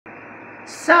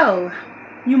So,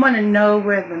 you want to know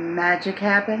where the magic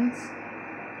happens?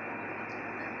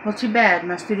 Well, too bad.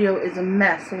 My studio is a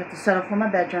mess, so I have to settle for my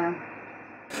bedroom.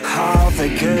 All the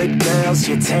good girls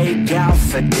you take out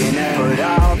for dinner, but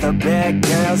all the bad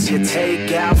girls you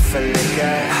take out for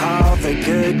liquor. All the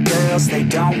good girls, they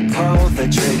don't pull the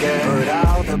trigger, but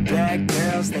all the bad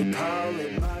girls, they pull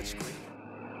it much quicker.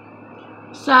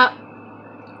 So,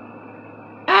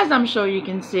 as I'm sure you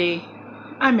can see,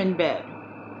 I'm in bed.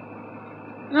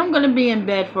 And I'm going to be in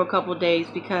bed for a couple days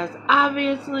because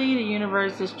obviously the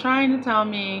universe is trying to tell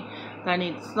me that I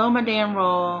need to slow my damn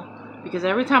roll, because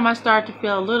every time I start to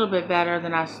feel a little bit better,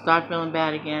 then I start feeling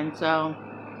bad again. So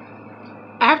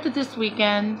after this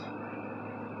weekend,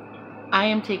 I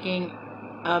am taking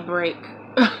a break,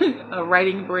 a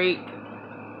writing break,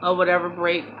 or whatever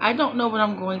break. I don't know what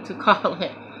I'm going to call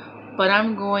it, but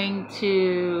I'm going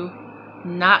to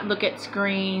not look at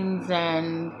screens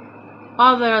and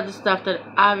all that other stuff that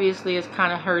obviously is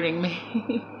kind of hurting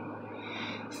me.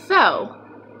 So,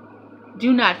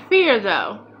 do not fear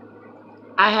though.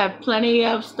 I have plenty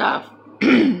of stuff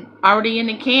already in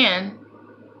the can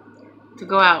to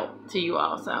go out to you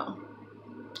all, so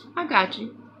I got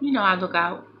you. You know I look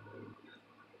out.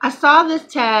 I saw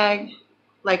this tag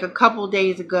like a couple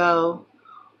days ago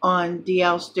on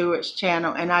DL Stewart's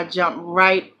channel and I jumped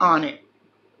right on it.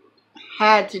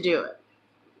 Had to do it.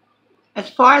 As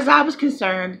far as I was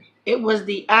concerned, it was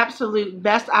the absolute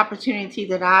best opportunity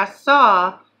that I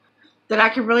saw that I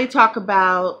could really talk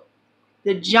about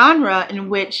the genre in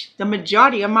which the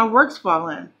majority of my works fall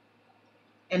in,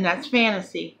 and that's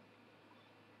fantasy.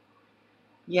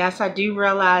 Yes, I do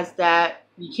realize that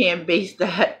you can't base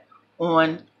that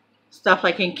on stuff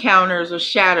like Encounters or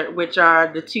Shattered, which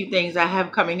are the two things I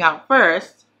have coming out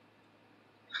first.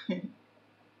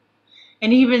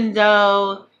 And even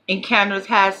though Encounters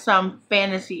has some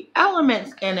fantasy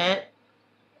elements in it,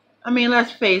 I mean,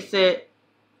 let's face it,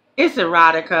 it's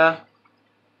erotica.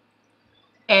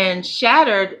 And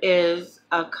Shattered is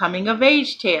a coming of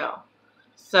age tale.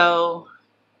 So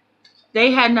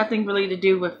they had nothing really to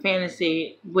do with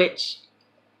fantasy, which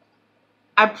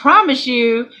I promise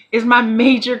you is my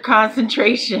major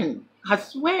concentration. I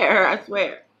swear, I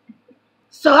swear.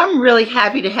 So I'm really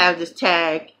happy to have this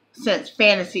tag since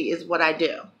fantasy is what I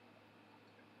do.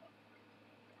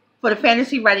 For the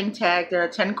fantasy writing tag, there are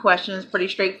 10 questions, pretty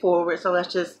straightforward, so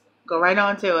let's just go right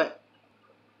on to it.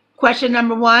 Question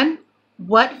number 1,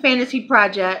 what fantasy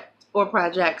project or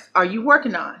projects are you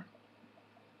working on?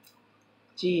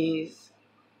 Jeez,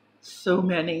 so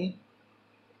many.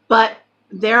 But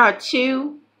there are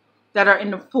 2 that are in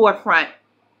the forefront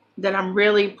that I'm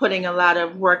really putting a lot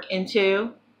of work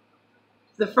into.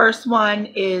 The first one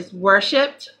is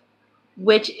Worshipped,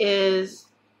 which is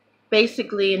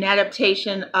basically an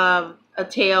adaptation of a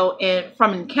tale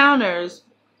from Encounters,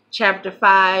 Chapter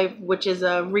 5, which is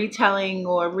a retelling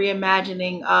or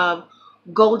reimagining of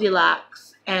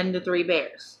Goldilocks and the 3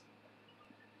 Bears.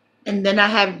 And then I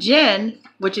have Jinn,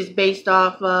 which is based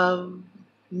off of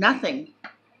nothing.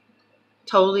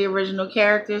 Totally original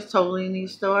characters, totally new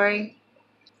story.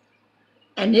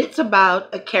 And it's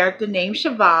about a character named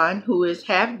Siobhan, who is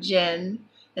half Jinn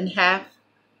and half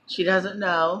she doesn't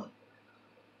know.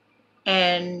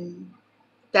 And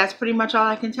that's pretty much all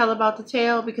I can tell about the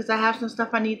tale because I have some stuff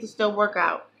I need to still work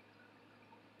out.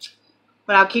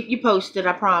 But I'll keep you posted,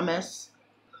 I promise.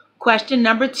 Question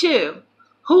number 2.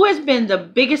 Who has been the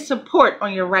biggest support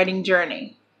on your writing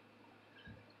journey?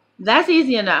 That's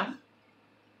easy enough.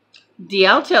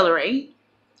 DL Tillery.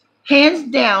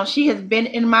 Hands down, she has been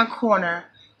in my corner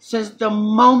since the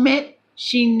moment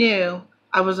she knew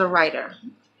I was a writer.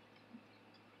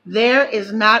 There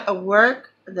is not a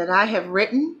work that I have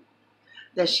written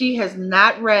that she has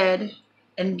not read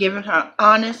and given her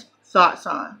honest thoughts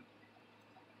on.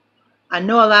 I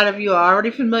know a lot of you are already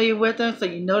familiar with her, so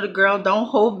you know the girl don't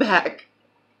hold back.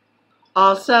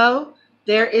 Also,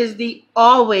 there is the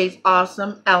always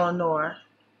awesome Eleanor,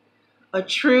 a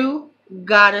true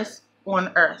goddess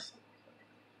on earth.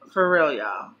 For real,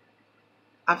 y'all.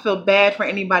 I feel bad for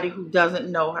anybody who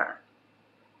doesn't know her.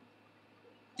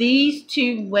 These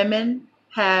 2 women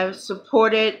have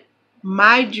supported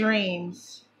my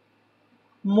dreams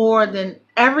more than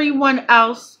everyone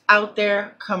else out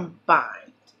there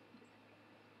combined.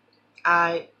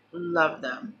 I love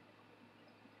them.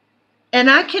 And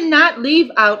I cannot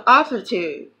leave out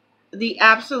Authortube, the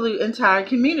absolute entire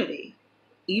community,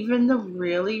 even the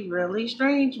really, really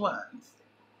strange ones.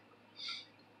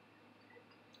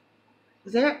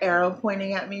 Is there an arrow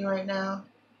pointing at me right now?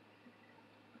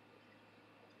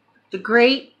 The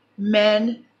great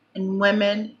men and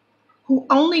women who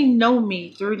only know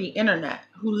me through the internet,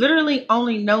 who literally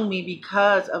only know me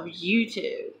because of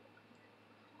YouTube,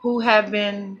 who have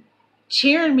been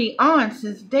cheering me on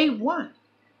since day one.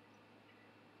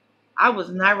 I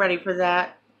was not ready for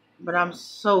that, but I'm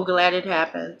so glad it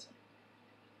happened.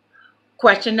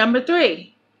 Question number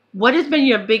 3. What has been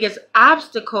your biggest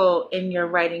obstacle in your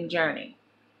writing journey?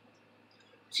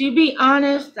 To be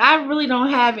honest, I really don't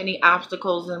have any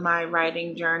obstacles in my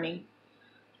writing journey.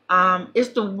 It's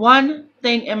the one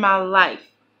thing in my life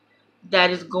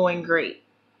that is going great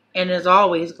and is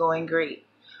always going great.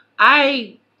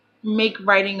 I make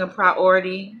writing a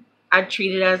priority. I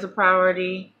treat it as a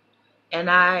priority and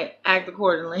I act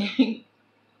accordingly.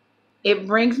 It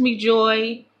brings me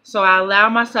joy, so I allow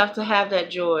myself to have that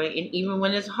joy. And even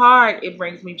when it's hard, it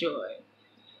brings me joy.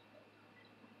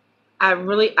 I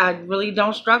really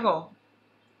don't struggle.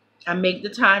 I make the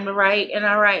time to write and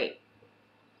I write.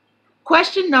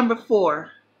 Question number 4.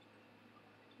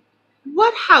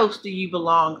 What house do you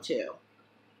belong to?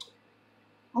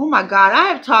 Oh my God, I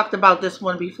have talked about this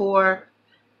one before,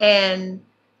 and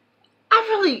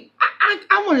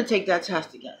I want to take that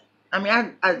test again. I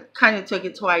mean, I kind of took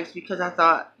it twice because I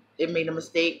thought it made a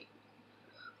mistake.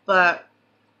 But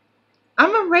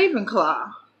I'm a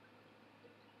Ravenclaw.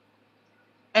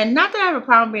 And not that I have a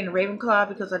problem being a Ravenclaw,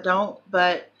 because I don't,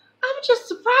 but I'm just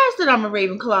surprised that I'm a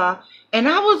Ravenclaw. And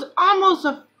I was almost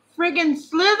a friggin'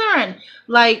 Slytherin.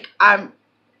 Like, I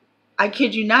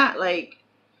kid you not, like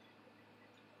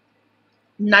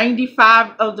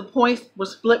 95 of the points were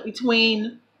split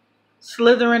between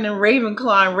Slytherin and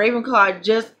Ravenclaw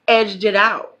just edged it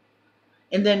out.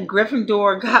 And then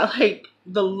Gryffindor got like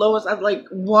the lowest, like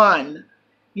 1,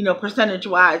 percentage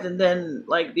wise, and then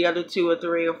like the other 2 or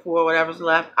 3 or 4, whatever's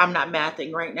left. I'm not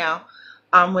mathing right now.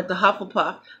 With the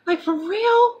Hufflepuff, like for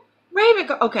real,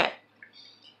 Ravenclaw. Okay,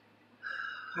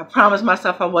 I promised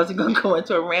myself I wasn't gonna go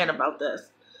into a rant about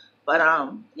this, but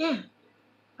yeah,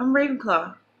 I'm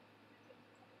Ravenclaw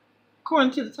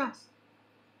according to the test.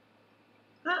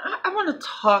 I want to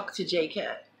talk to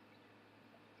JK.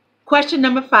 Question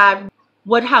number 5.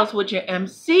 What house would your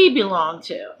MC belong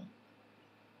to?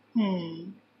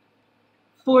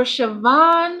 For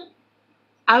Siobhan,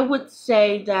 I would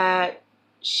say that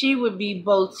she would be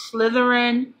both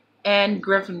Slytherin and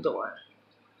Gryffindor.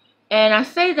 And I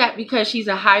say that because she's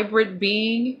a hybrid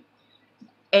being,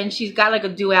 and she's got like a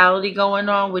duality going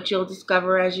on, which you'll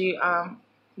discover as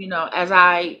as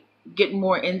I get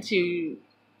more into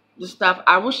the stuff.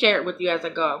 I will share it with you as I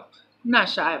go. I'm not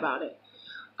shy about it.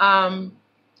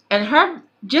 And her,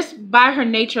 just by her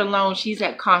nature alone, she's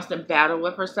at constant battle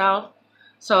with herself.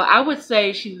 So I would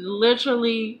say she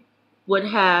literally would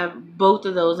have both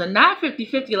of those, and not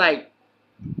 50-50, like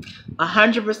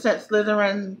 100%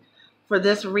 Slytherin for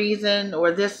this reason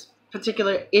or this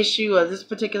particular issue or this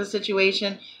particular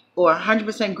situation, or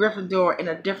 100% Gryffindor in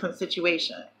a different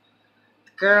situation.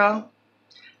 Girl,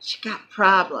 she got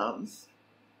problems.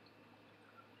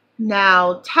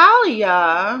 Now,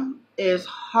 Talia is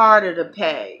harder to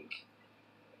peg.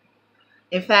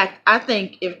 In fact, I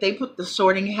think if they put the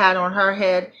sorting hat on her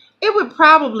head, it would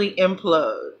probably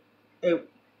implode.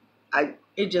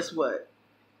 It just would.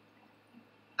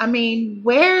 I mean,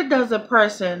 where does a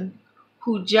person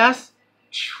who just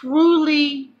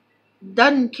truly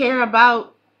doesn't care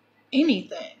about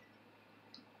anything,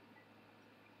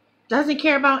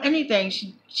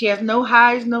 she has no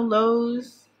highs, no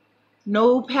lows,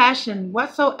 no passion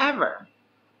whatsoever.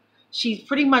 She's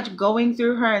pretty much going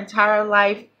through her entire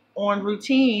life on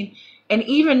routine, and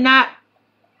even not,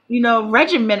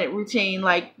 regimented routine.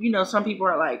 Like, some people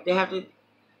are like, they have to,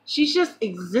 she's just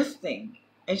existing,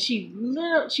 and she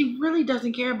really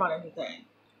doesn't care about anything.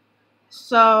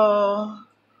 So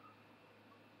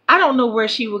I don't know where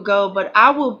she would go, but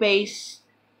I will base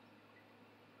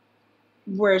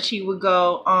where she would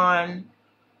go on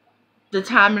the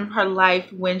time in her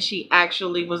life when she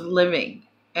actually was living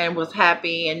and was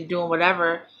happy and doing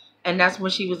whatever. And that's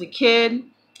when she was a kid.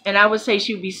 And I would say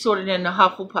she would be sorted in the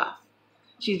Hufflepuff.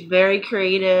 She's very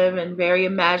creative and very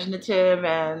imaginative.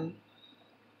 And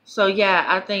so, yeah,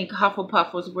 I think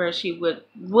Hufflepuff was where she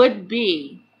would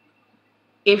be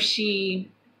if she,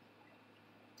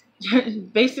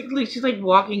 basically, she's like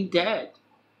Walking Dead.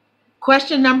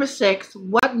 Question number 6.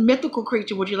 What mythical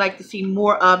creature would you like to see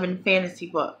more of in fantasy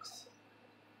books?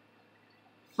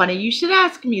 Funny you should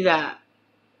ask me that.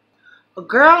 A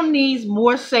girl needs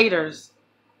more satyrs.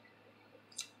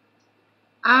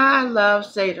 I love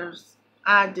satyrs.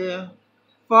 I do.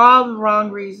 For all the wrong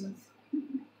reasons.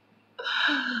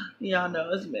 Y'all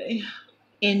know it's me.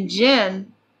 In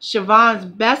Jen, Siobhan's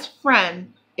best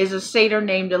friend is a satyr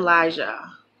named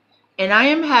Elijah. And I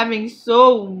am having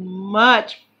so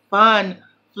much fun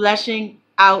fleshing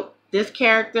out this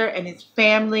character and his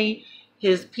family,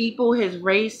 his people, his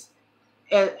race,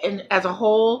 and as a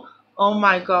whole. Oh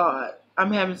my God,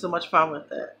 I'm having so much fun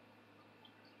with it.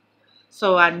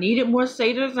 So I needed more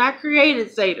satyrs. I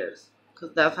created satyrs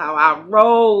because that's how I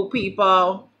roll,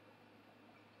 people.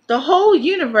 The whole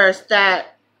universe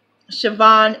that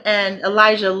Siobhan and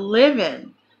Elijah live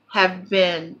in have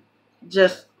been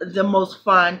just the most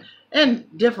fun and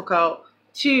difficult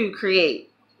to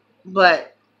create.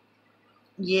 But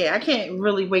yeah, I can't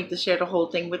really wait to share the whole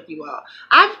thing with you all.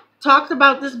 I've talked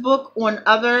about this book on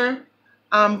other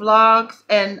vlogs,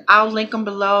 and I'll link them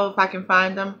below if I can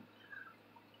find them.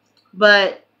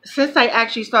 But since I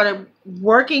actually started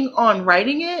working on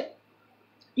writing it,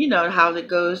 you know how it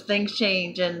goes. Things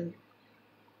change, and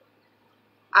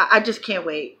I just can't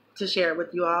wait to share it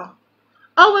with you all.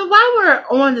 Oh, and while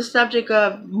we're on the subject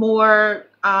of more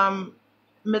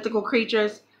mythical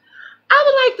creatures, I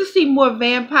would like to see more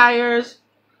vampires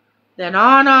that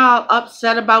aren't all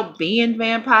upset about being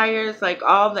vampires, like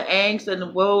all the angst and the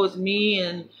woe is me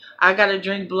and I gotta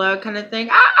drink blood kind of thing.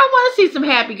 I want to see some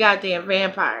happy goddamn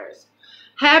vampires.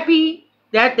 Happy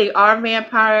that they are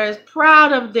vampires,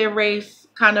 proud of their race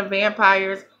kind of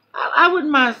vampires. I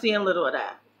wouldn't mind seeing a little of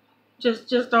that. Just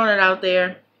throwing it out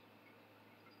there.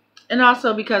 And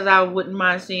also because I wouldn't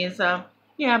mind seeing some.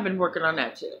 Yeah, I've been working on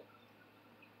that too.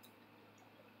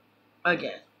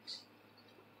 Again,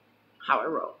 how I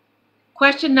roll.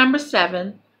 Question number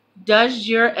 7. Does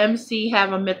your MC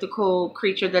have a mythical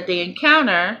creature that they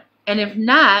encounter? And if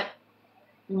not,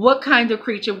 what kind of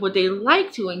creature would they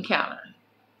like to encounter?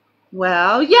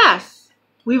 Well, yes.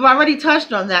 We've already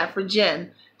touched on that for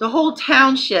Jen. The whole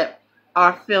township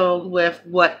are filled with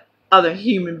what other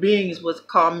human beings would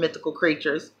call mythical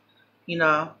creatures. You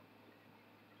know,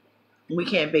 we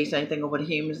can't base anything on what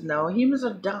humans know. Humans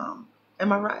are dumb.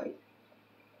 Am I right?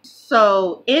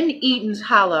 So in Eden's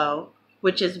Hollow,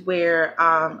 which is where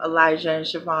Elijah and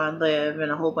Siobhan live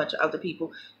and a whole bunch of other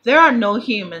people, there are no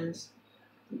humans.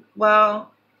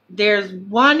 Well, there's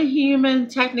one human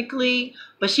technically,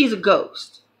 but she's a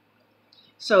ghost.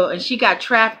 So, and she got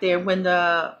trapped there when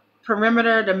the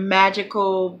perimeter, the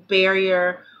magical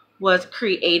barrier was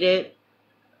created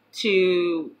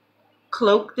to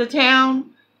cloak the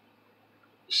town.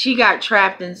 She got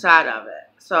trapped inside of it.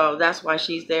 So that's why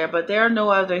she's there. But there are no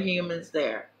other humans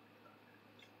there.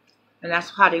 And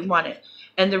that's how they want it.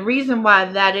 And the reason why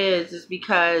that is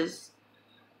because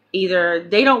either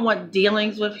they don't want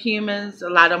dealings with humans. A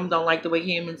lot of them don't like the way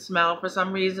humans smell for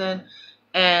some reason.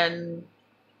 And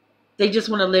they just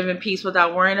want to live in peace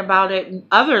without worrying about it. And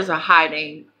others are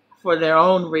hiding for their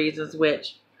own reasons,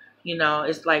 which, you know,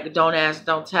 it's like don't ask,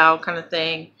 don't tell kind of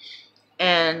thing.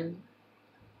 And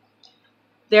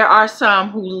there are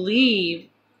some who leave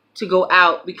to go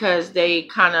out because they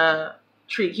kind of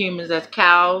treat humans as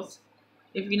cows,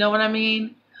 if you know what I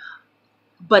mean.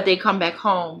 But they come back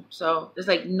home. So it's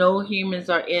like no humans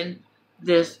are in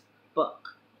this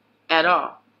book at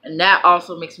all. And that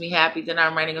also makes me happy that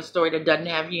I'm writing a story that doesn't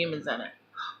have humans in it.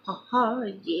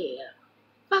 Oh, yeah.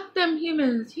 Fuck them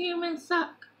humans. Humans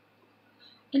suck.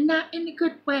 And not in a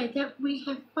good way that we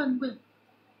have fun with.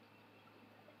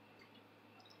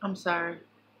 I'm sorry.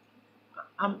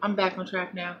 I'm back on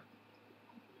track now.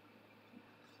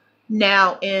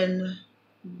 Now in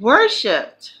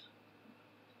Worshipped,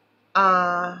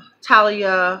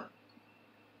 Talia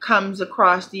comes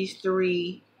across these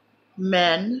 3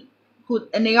 men who,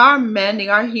 and they are men, they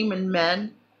are human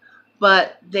men,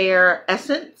 but their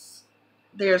essence,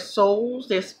 their souls,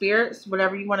 their spirits,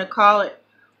 whatever you want to call it,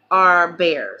 are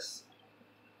bears.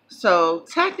 So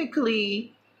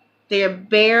technically they're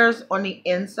bears on the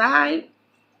inside,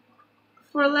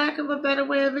 for lack of a better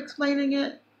way of explaining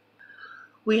it.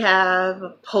 We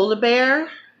have polar bear,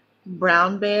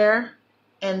 brown bear,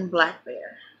 and black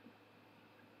bear.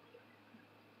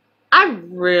 I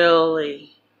really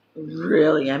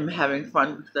am having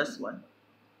fun with this one.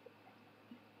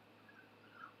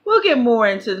 We'll get more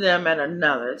into them at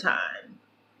another time.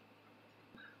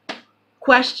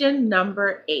 Question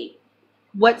number 8.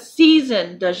 What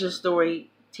season does your story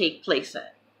take place in?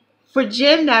 For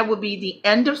Jen, that would be the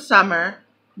end of summer,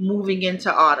 moving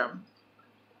into autumn.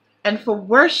 And for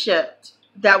Worshipped,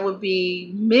 that would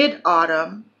be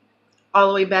mid-autumn, all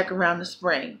the way back around the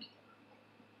spring.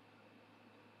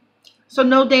 So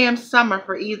no damn summer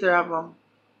for either of them.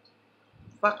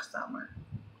 Fuck summer.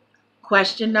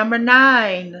 Question number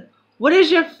 9. What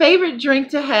is your favorite drink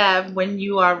to have when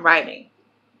you are writing?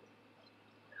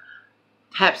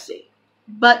 Pepsi.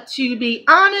 But to be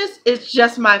honest, it's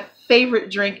just my favorite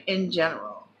drink in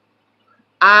general.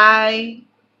 I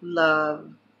love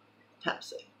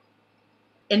Pepsi.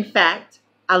 In fact,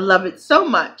 I love it so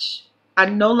much, I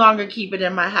no longer keep it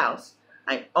in my house.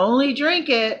 I only drink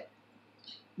it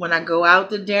when I go out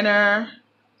to dinner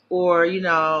or, you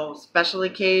know, special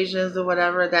occasions or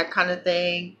whatever, that kind of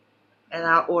thing. And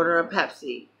I'll order a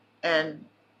Pepsi. And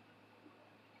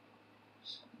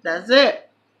that's it.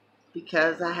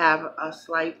 Because I have a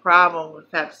slight problem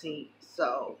with Pepsi.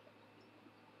 So,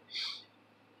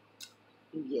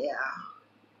 yeah.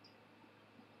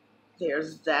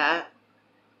 There's that.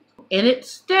 And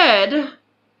instead,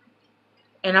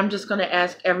 and I'm just going to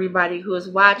ask everybody who is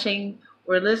watching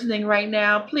or listening right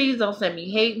now, please don't send me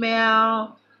hate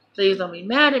mail. Please don't be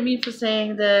mad at me for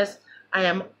saying this. I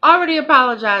am already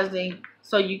apologizing,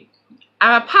 so you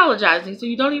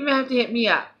don't even have to hit me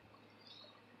up.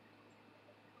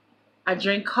 I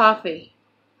drink coffee,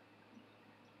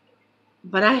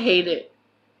 but I hate it.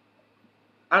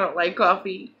 I don't like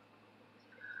coffee,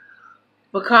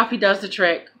 but coffee does the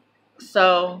trick.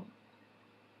 So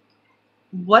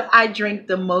what I drink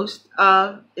the most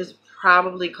of is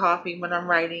probably coffee when I'm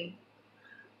writing.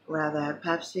 Rather have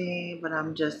Pepsi, but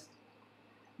I'm just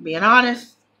being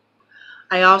honest.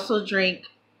 I also drink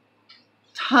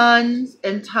tons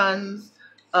and tons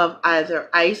of either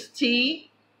iced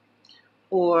tea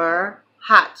or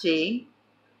hot tea,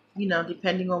 you know,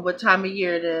 depending on what time of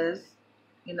year it is,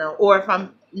 you know, or if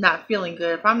I'm not feeling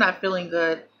good. If I'm not feeling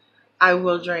good, I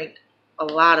will drink a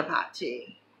lot of hot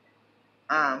tea.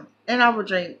 And I will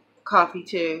drink coffee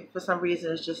too. For some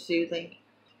reason, it's just soothing.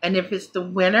 And if it's the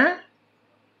winter,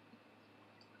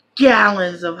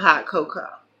 gallons of hot cocoa.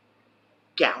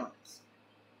 Gallons.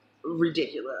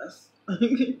 Ridiculous.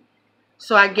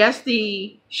 So I guess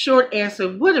the short answer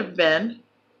would have been,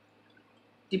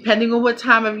 depending on what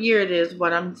time of year it is,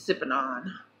 what I'm sipping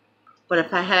on. But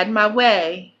if I had my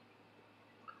way,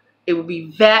 it would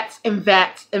be vats and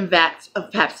vats and vats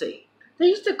of Pepsi. They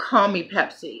used to call me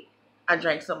Pepsi. I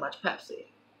drank so much Pepsi.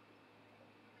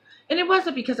 And it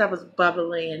wasn't because I was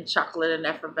bubbly and chocolate and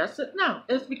effervescent. No,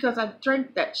 it's because I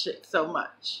drank that shit so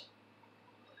much.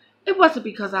 It wasn't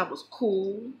because I was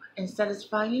cool and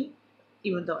satisfying,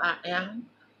 even though I am.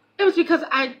 It was because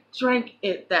I drank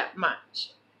it that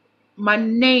much. My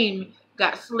name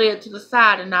got slid to the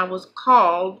side and I was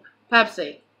called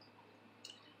Pepsi.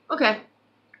 Okay.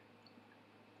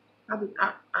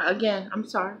 Again, I'm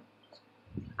sorry.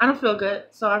 I don't feel good,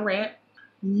 so I rant.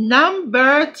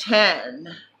 Number 10.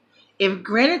 If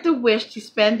granted the wish to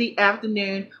spend the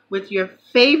afternoon with your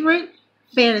favorite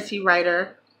fantasy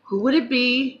writer, who would it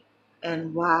be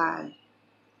and why?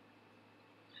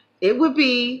 It would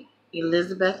be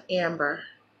Elizabeth Amber.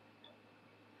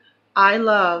 I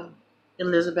love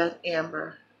Elizabeth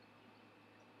Amber.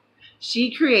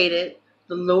 She created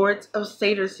the Lords of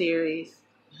Satyr series.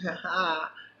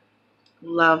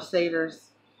 Love satyrs.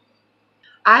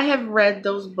 I have read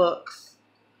those books.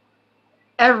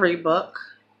 Every book.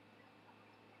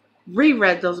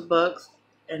 Reread those books.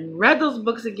 And read those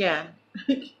books again.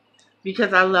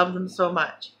 Because I love them so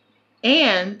much.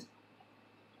 And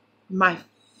my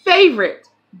favorite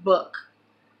book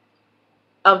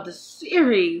of the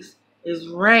series is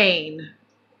Rain.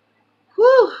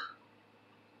 Whew.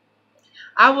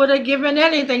 I would have given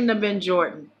anything to Ben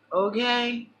Jordan.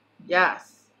 Okay? Yes.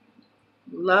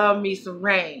 Love me some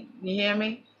Rain. You hear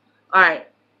me? Alright.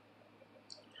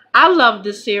 I love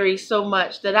this series so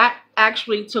much that I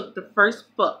actually took the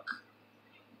first book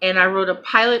and I wrote a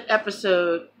pilot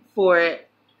episode for it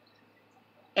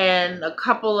and a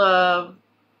couple of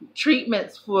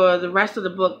treatments for the rest of the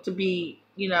book to be,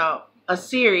 you know, a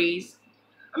series,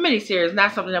 a mini-series,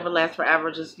 not something that would last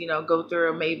forever, just, you know, go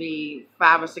through maybe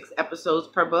 5 or 6 episodes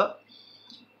per book.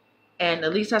 And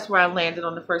at least that's where I landed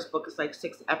on the first book. It's like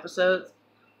 6 episodes.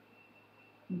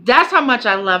 That's how much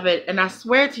I love it. And I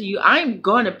swear to you, I'm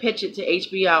going to pitch it to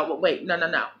HBO. But wait, no.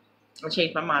 I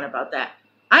changed my mind about that.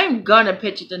 I'm going to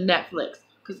pitch it to Netflix.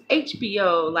 Because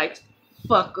HBO likes to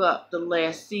fuck up the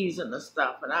last season of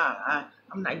stuff. And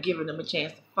I'm not giving them a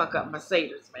chance to fuck up my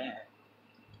satyrs, man.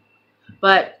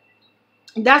 But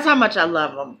that's how much I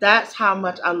love them. That's how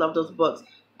much I love those books.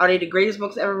 Are they the greatest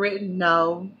books ever written?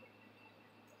 No,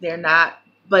 they're not.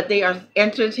 But they are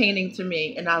entertaining to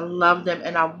me, and I love them,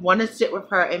 and I want to sit with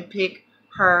her and pick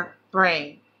her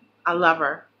brain. I love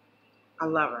her. I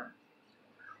love her.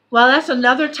 Well, that's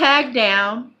another tag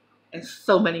down, and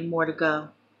so many more to go.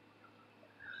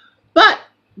 But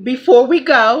before we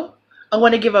go, I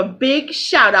want to give a big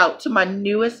shout out to my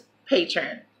newest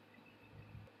patron.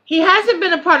 He hasn't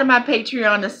been a part of my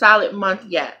Patreon a solid month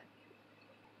yet,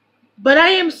 but I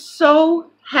am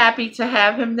so happy to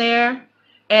have him there.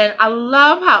 And I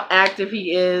love how active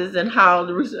he is and how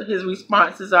his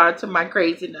responses are to my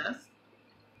craziness.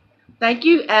 Thank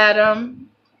you, Adam.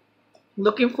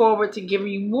 Looking forward to giving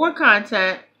you more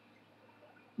content,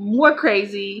 more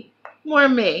crazy, more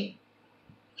me.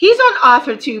 He's on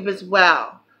Authortube as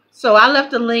well. So I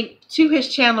left a link to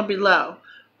his channel below.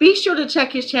 Be sure to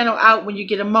check his channel out when you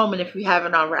get a moment if you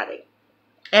haven't already.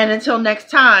 And until next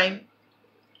time,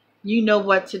 you know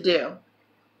what to do.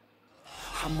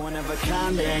 I'm one of a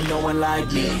kind, there ain't no one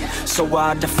like me. So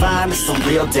hard to find, it's the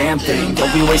real damn thing.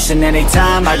 Don't be wasting any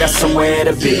time, I got somewhere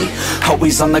to be.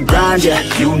 Always on the grind, yeah,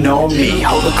 you know me.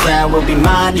 Hold the crown will be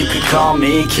mine, you can call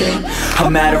me king. A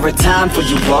matter of time for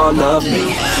you all love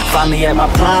me. Finally at my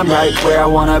prime, right where I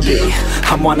wanna be.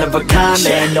 I'm one of a kind,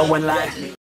 there ain't no one like me.